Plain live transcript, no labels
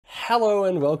Hello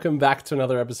and welcome back to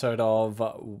another episode of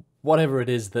whatever it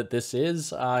is that this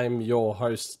is. I'm your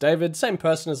host, David. Same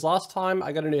person as last time.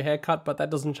 I got a new haircut, but that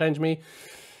doesn't change me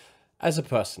as a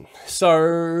person.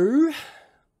 So,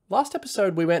 last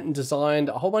episode we went and designed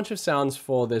a whole bunch of sounds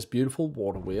for this beautiful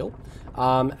water wheel,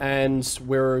 and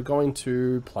we're going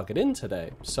to plug it in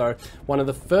today. So, one of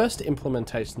the first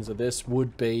implementations of this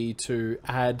would be to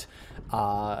add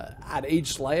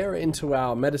each layer into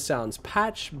our MetaSounds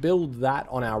patch, build that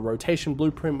on our rotation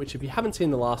blueprint, which if you haven't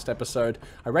seen the last episode,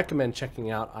 I recommend checking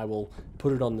out. I will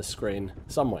put it on the screen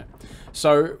somewhere.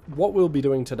 So what we'll be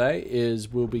doing today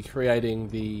is we'll be creating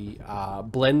the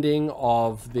blending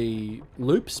of the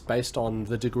loops based on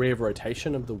the degree of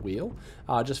rotation of the wheel,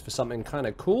 just for something kind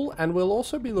of cool. And we'll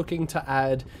also be looking to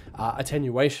add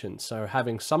attenuation. So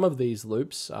having some of these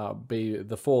loops, be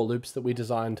the 4 loops that we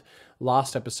designed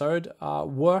last episode,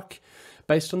 work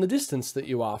based on the distance that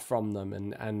you are from them,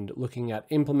 and looking at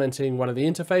implementing one of the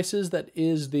interfaces that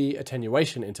is the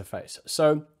attenuation interface.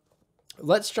 So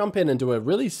let's jump in and do a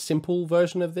really simple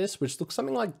version of this, which looks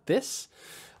something like this,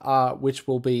 which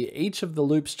will be each of the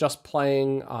loops just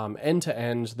playing end to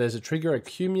end. There's a trigger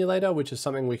accumulator, which is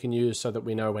something we can use so that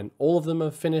we know when all of them are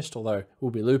finished, although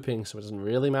we'll be looping, so it doesn't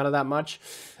really matter that much.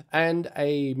 And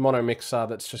a mono mixer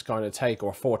that's just going to take,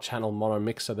 or a 4-channel mono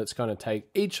mixer that's going to take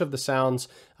each of the sounds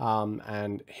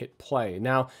and hit play.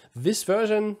 Now, this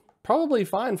version, probably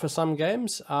fine for some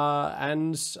games,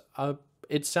 and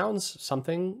it sounds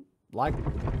something like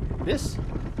this.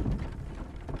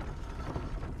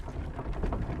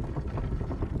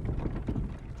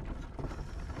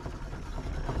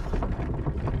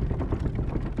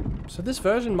 So this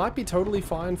version might be totally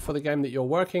fine for the game that you're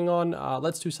working on.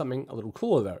 Let's do something a little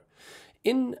cooler though.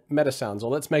 In MetaSounds,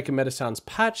 or let's make a MetaSounds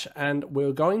patch, and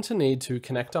we're going to need to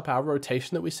connect up our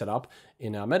rotation that we set up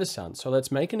in our MetaSounds. So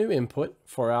let's make a new input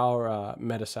for our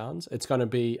MetaSounds. It's going to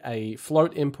be a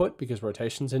float input because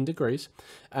rotation's in degrees,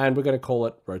 and we're going to call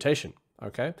it rotation.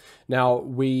 Okay, now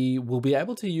we will be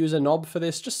able to use a knob for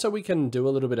this just so we can do a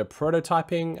little bit of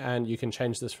prototyping, and you can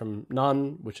change this from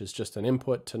none, which is just an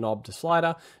input, to knob to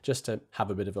slider, just to have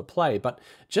a bit of a play. But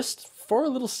just for a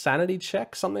little sanity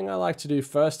check, something I like to do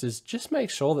first is just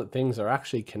make sure that things are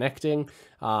actually connecting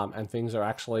and things are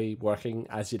actually working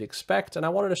as you'd expect. And I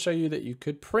wanted to show you that you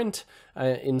could print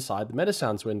inside the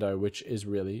MetaSounds window, which is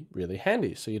really, really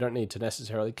handy. So you don't need to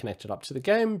necessarily connect it up to the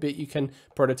game, but you can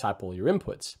prototype all your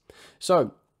inputs.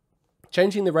 So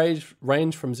changing the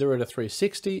range from 0 to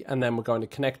 360, and then we're going to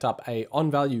connect up a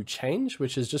on-value change,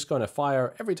 which is just going to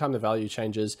fire every time the value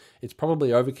changes. It's probably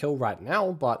overkill right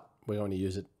now, but we're going to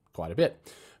use it quite a bit.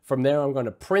 From there, I'm going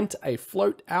to print a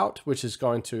float out, which is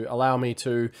going to allow me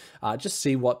to just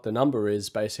see what the number is,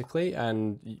 basically.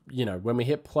 And, you know, when we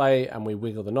hit play and we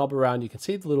wiggle the knob around, you can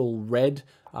see the little red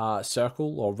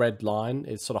circle or red line.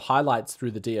 It sort of highlights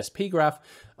through the DSP graph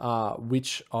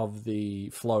which of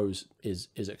the flows is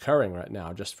occurring right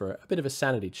now, just for a bit of a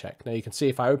sanity check. Now, you can see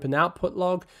if I open the output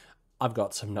log, I've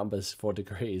got some numbers for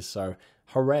degrees. So,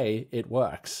 hooray, it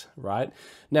works, right?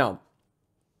 Now,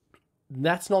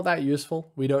 that's not that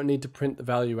useful. We don't need to print the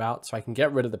value out, so I can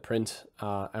get rid of the print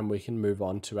and we can move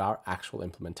on to our actual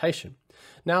implementation.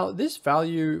 Now, this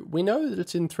value, we know that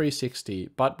it's in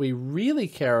 360, but we really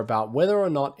care about whether or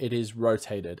not it is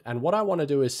rotated. And what I want to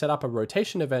do is set up a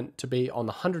rotation event to be on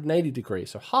the 180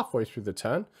 degrees, so halfway through the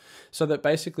turn, so that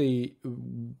basically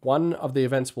one of the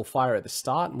events will fire at the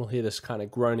start, and we'll hear this kind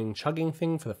of groaning, chugging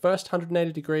thing for the first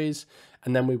 180 degrees,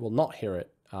 and then we will not hear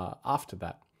it after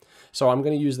that. So I'm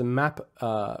going to use the map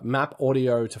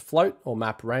audio to float, or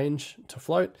map range to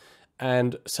float,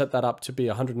 and set that up to be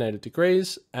 180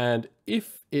 degrees. And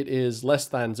if it is less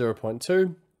than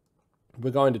 0.2,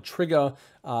 we're going to trigger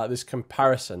this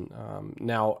comparison.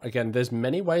 Now, again, there's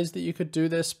many ways that you could do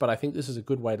this, but I think this is a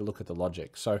good way to look at the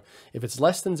logic. So if it's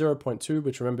less than 0.2,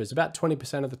 which remember is about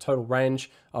 20% of the total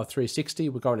range of 360,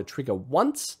 we're going to trigger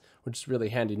once, which is a really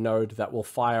handy node that will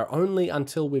fire only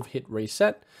until we've hit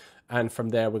reset. And from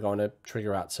there, we're going to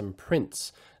trigger out some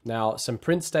prints. Now, some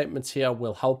print statements here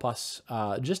will help us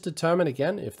just determine,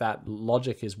 again, if that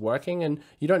logic is working. And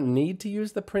you don't need to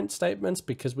use the print statements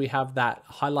because we have that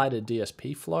highlighted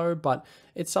DSP flow, but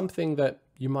it's something that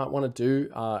you might want to do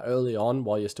early on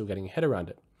while you're still getting your head around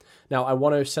it. Now, I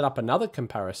want to set up another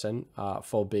comparison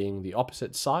for being the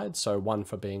opposite side. So one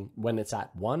for being when it's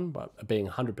at 1, but being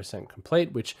 100%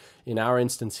 complete, which in our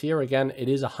instance here, again, it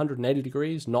is 180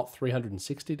 degrees, not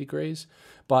 360 degrees,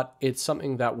 but it's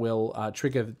something that will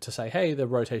trigger to say, hey, the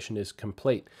rotation is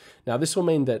complete. Now, this will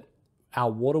mean that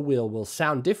our water wheel will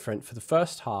sound different for the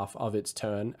first half of its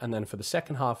turn, and then for the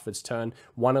second half of its turn,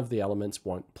 one of the elements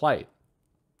won't play.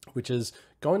 which is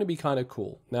going to be kind of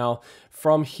cool. Now,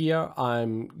 from here,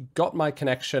 I'm got my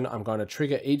connection. I'm going to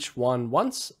trigger each one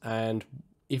once. And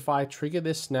if I trigger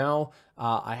this now,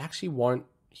 I actually won't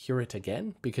hear it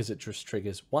again because it just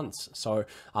triggers once. So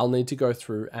I'll need to go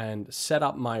through and set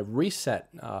up my reset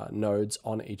nodes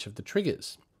on each of the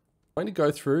triggers. I'm going to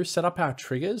go through, set up our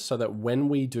triggers so that when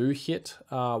we do hit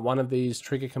one of these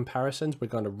trigger comparisons, we're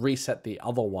going to reset the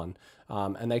other one.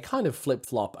 And they kind of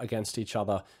flip-flop against each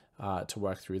other to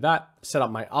work through that. Set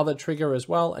up my other trigger as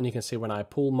well, and you can see when I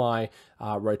pull my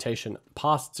rotation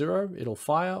past 0, it'll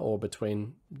fire, or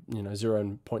between 0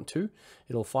 and 0.2,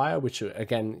 it'll fire, which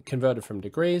again converted from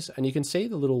degrees. And you can see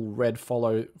the little red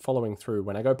following through.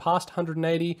 When I go past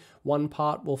 180, one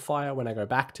part will fire. When I go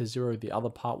back to 0, the other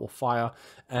part will fire.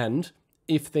 And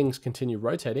if things continue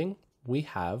rotating, we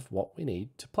have what we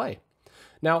need to play.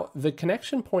 Now, the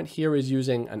connection point here is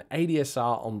using an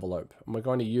ADSR envelope, and we're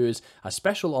going to use a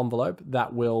special envelope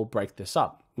that will break this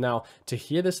up. Now, to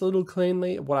hear this a little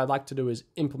cleanly, what I'd like to do is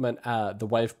implement the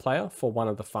wave player for one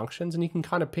of the functions, and you can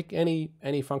kind of pick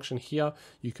any function here.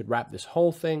 You could wrap this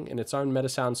whole thing in its own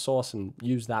metasound source and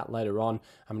use that later on.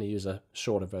 I'm going to use a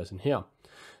shorter version here.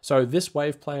 So this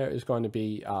wave player is going to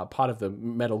be part of the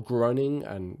metal groaning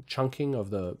and chunking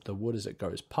of the wood as it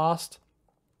goes past.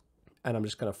 And I'm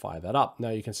just going to fire that up. Now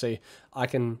you can see I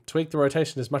can tweak the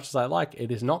rotation as much as I like.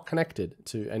 It is not connected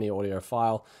to any audio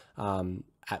file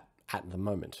at the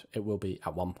moment. It will be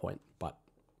at one point, but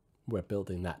we're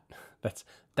building that.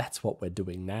 That's what we're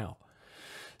doing now.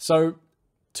 So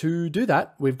to do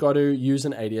that, we've got to use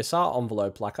an ADSR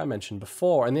envelope like I mentioned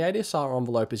before. And the ADSR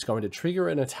envelope is going to trigger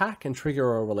an attack and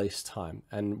trigger a release time.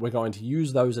 And we're going to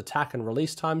use those attack and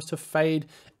release times to fade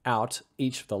out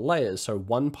each of the layers. So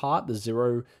one part, the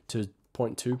 0 to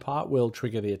 0.2 part, will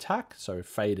trigger the attack, so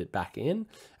fade it back in,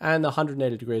 and the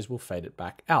 180 degrees will fade it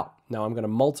back out. Now I'm going to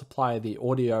multiply the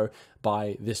audio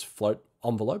by this float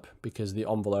envelope because the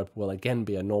envelope will again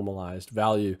be a normalized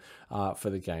value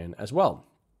for the gain as well.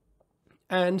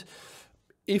 And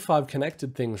if I've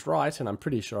connected things right, and I'm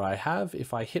pretty sure I have,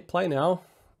 if I hit play now,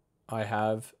 I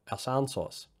have our sound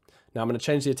source. Now I'm going to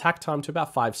change the attack time to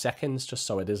about 5 seconds just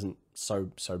so it isn't so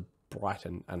bright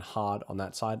and hard on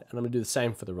that side. And I'm going to do the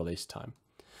same for the release time.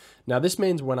 Now this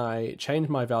means when I change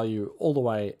my value all the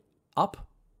way up,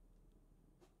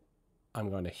 I'm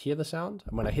going to hear the sound.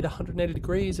 And when I hit 180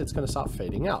 degrees, it's going to start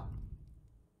fading out.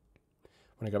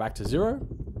 When I go back to 0,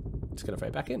 it's going to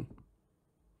fade back in.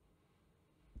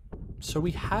 So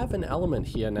we have an element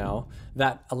here now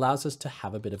that allows us to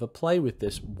have a bit of a play with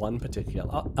this one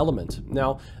particular element.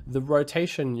 Now, the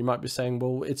rotation, you might be saying,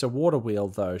 well, it's a water wheel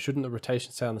though. Shouldn't the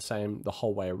rotation sound the same the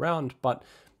whole way around? But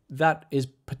that is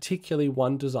particularly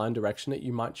one design direction that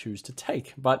you might choose to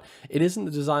take, but it isn't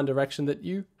the design direction that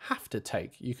you have to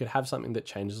take. You could have something that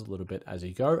changes a little bit as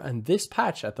you go. And this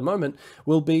patch at the moment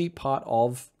will be part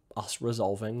of us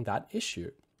resolving that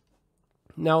issue.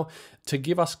 Now, to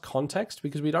give us context,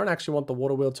 because we don't actually want the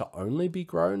water wheel to only be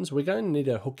groans, we're going to need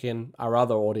to hook in our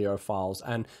other audio files.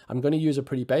 And I'm going to use a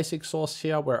pretty basic source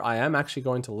here where I am actually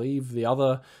going to leave the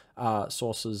other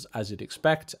sources as you'd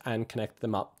expect and connect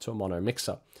them up to a mono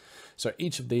mixer. So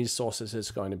each of these sources is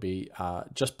going to be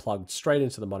just plugged straight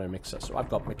into the mono mixer. So I've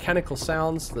got mechanical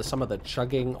sounds, some of the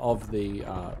chugging of the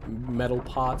metal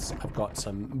parts. I've got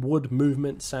some wood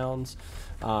movement sounds.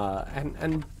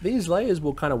 And these layers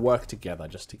will kind of work together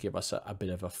just to give us a bit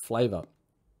of a flavor.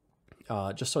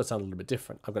 Just so it sounds a little bit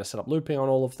different. I've got to set up looping on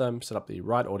all of them, set up the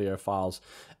right audio files.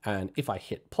 And if I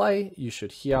hit play, you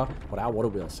should hear what our water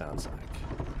wheel sounds like.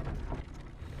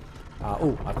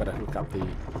 Oh, I've got to hook up the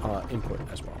input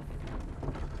as well.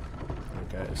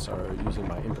 Okay, so using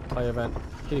my input play event,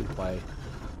 hitting play.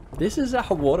 This is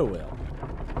our water wheel.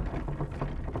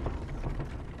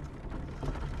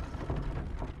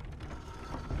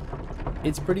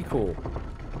 It's pretty cool.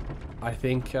 I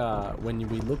think when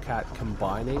we look at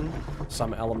combining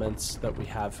some elements that we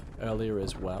have earlier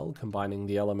as well, combining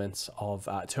the elements of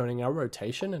turning our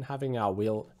rotation and having our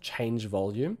wheel change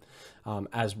volume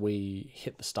as we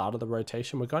hit the start of the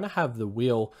rotation, we're going to have the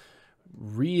wheel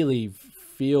really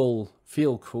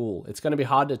feel cool. It's going to be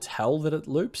hard to tell that it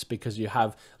loops because you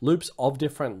have loops of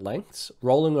different lengths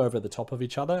rolling over the top of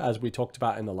each other, as we talked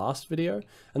about in the last video.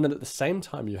 And then at the same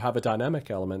time, you have a dynamic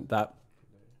element that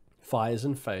fires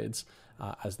and fades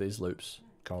as these loops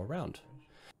go around.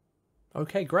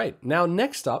 Okay, great. Now,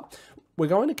 next up, we're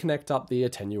going to connect up the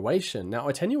attenuation. Now,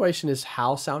 attenuation is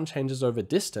how sound changes over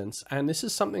distance, and this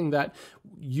is something that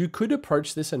you could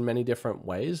approach this in many different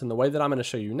ways. And the way that I'm going to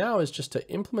show you now is just to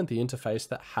implement the interface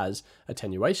that has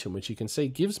attenuation, which you can see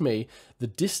gives me the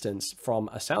distance from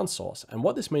a sound source. And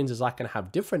what this means is I can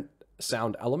have different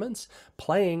sound elements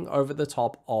playing over the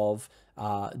top of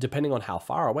depending on how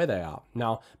far away they are.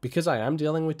 Now, because I am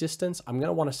dealing with distance, I'm going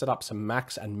to want to set up some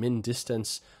max and min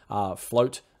distance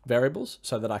float variables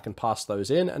so that I can pass those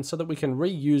in and so that we can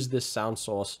reuse this sound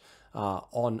source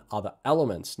on other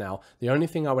elements. Now, the only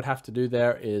thing I would have to do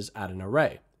there is add an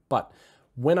array. But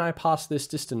when I pass this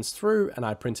distance through and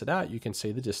I print it out, you can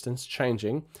see the distance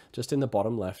changing just in the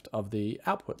bottom left of the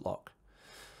output log.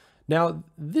 Now,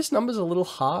 this number is a little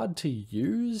hard to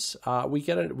use. We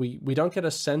don't get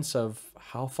a sense of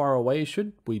how far away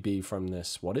should we be from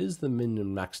this. What is the min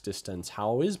and max distance?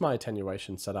 How is my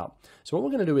attenuation set up? So what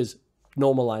we're going to do is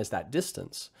normalize that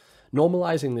distance.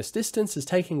 Normalizing this distance is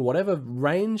taking whatever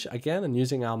range, again, and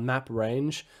using our map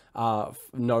range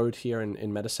node here in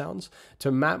Metasounds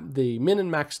to map the min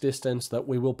and max distance that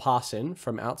we will pass in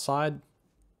from outside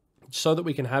so that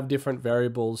we can have different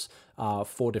variables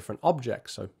for different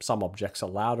objects. So some objects are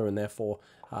louder and therefore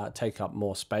take up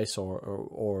more space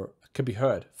or could be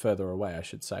heard further away, I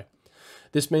should say.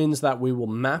 This means that we will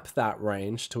map that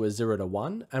range to a 0 to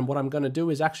 1, and what I'm going to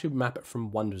do is actually map it from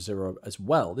 1 to 0 as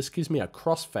well. This gives me a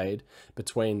crossfade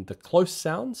between the close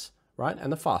sounds, right,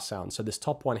 and the far sounds. So this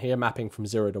top one here mapping from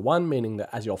 0 to 1, meaning that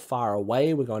as you're far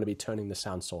away, we're going to be turning the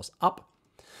sound source up.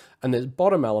 And this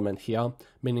bottom element here,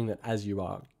 meaning that as you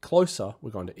are closer,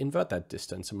 we're going to invert that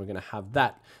distance, and we're going to have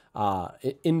that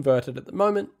inverted at the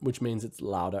moment, which means it's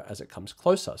louder as it comes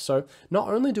closer. So not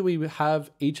only do we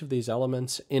have each of these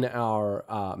elements in our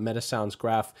Metasounds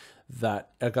graph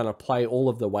that are going to play all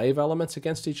of the wave elements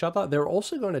against each other, they're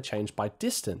also going to change by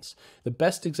distance. The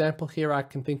best example here I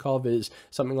can think of is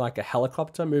something like a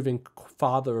helicopter moving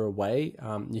farther away.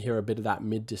 You hear a bit of that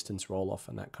mid-distance roll-off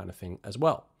and that kind of thing as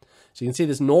well. So you can see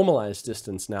this normalized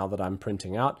distance now that I'm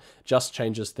printing out just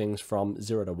changes things from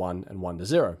 0 to 1 and 1 to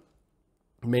 0,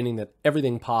 meaning that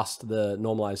everything past the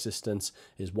normalized distance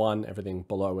is 1, everything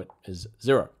below it is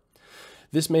 0.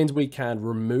 This means we can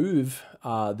remove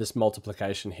this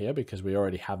multiplication here because we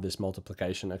already have this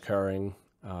multiplication occurring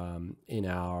in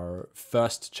our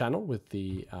first channel with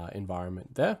the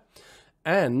environment there.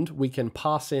 And we can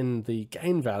pass in the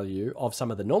gain value of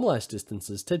some of the normalized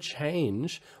distances to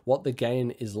change what the gain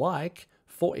is like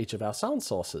for each of our sound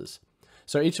sources.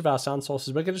 So each of our sound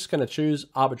sources, we're just going to choose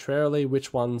arbitrarily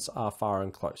which ones are far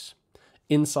and close.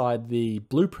 Inside the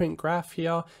blueprint graph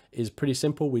here is pretty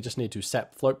simple. We just need to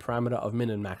set float parameter of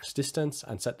min and max distance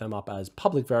and set them up as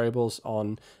public variables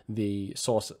on the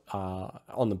source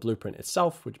on the blueprint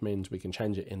itself, which means we can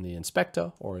change it in the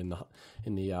inspector or in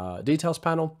the details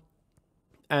panel.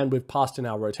 And we've passed in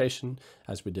our rotation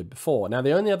as we did before. Now,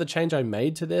 the only other change I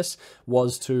made to this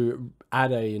was to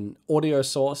add an audio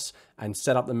source and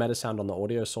set up the metasound on the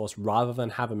audio source rather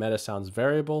than have a metasounds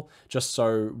variable, just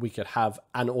so we could have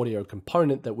an audio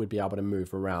component that would be able to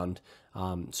move around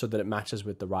so that it matches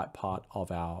with the right part of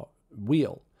our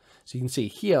wheel. So you can see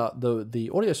here,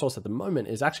 the audio source at the moment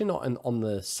is actually not on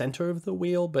the center of the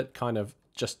wheel, but kind of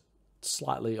just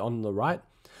slightly on the right.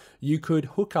 You could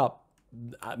hook up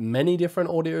many different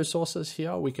audio sources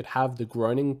here. We could have the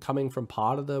groaning coming from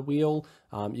part of the wheel.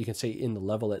 You can see in the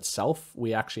level itself,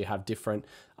 we actually have different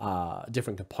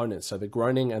components. So the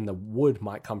groaning and the wood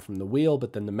might come from the wheel,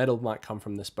 but then the metal might come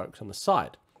from the spokes on the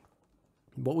side.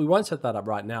 But we won't set that up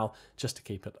right now, just to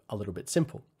keep it a little bit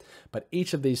simple. But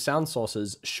each of these sound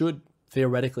sources should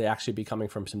theoretically actually be coming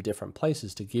from some different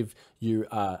places to give you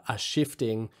a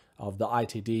shifting of the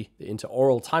ITD, the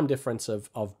interaural time difference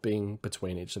of being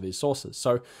between each of these sources.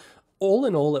 So all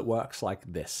in all, it works like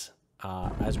this.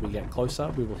 As we get closer,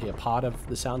 we will hear part of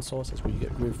the sound source. As we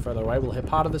move further away, we'll hear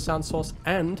part of the sound source,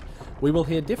 and we will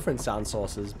hear different sound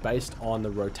sources based on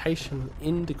the rotation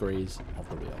in degrees of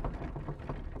the wheel.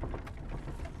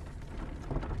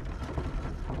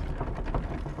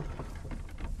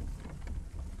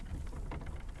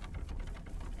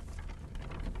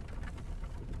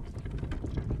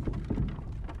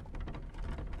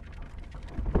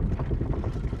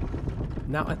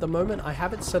 Now at the moment I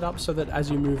have it set up so that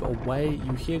as you move away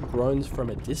you hear groans from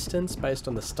a distance based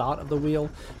on the start of the wheel,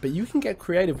 but you can get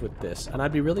creative with this, and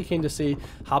I'd be really keen to see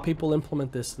how people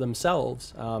implement this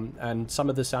themselves and some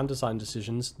of the sound design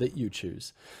decisions that you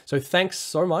choose. So thanks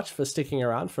so much for sticking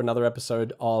around for another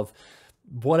episode of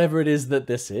whatever it is that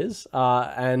this is,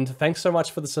 and thanks so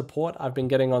much for the support I've been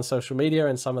getting on social media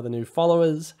and some of the new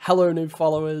followers. Hello new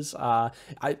followers. I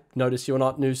notice you're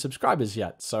not new subscribers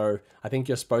yet, so I think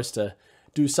you're supposed to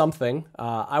do something.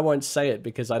 I won't say it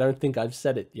because I don't think I've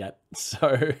said it yet.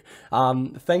 So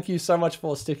thank you so much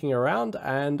for sticking around,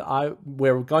 and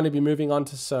we're going to be moving on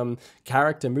to some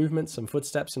character movements, some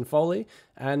footsteps and Foley,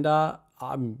 and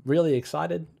I'm really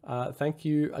excited. Thank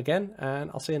you again,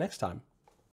 and I'll see you next time.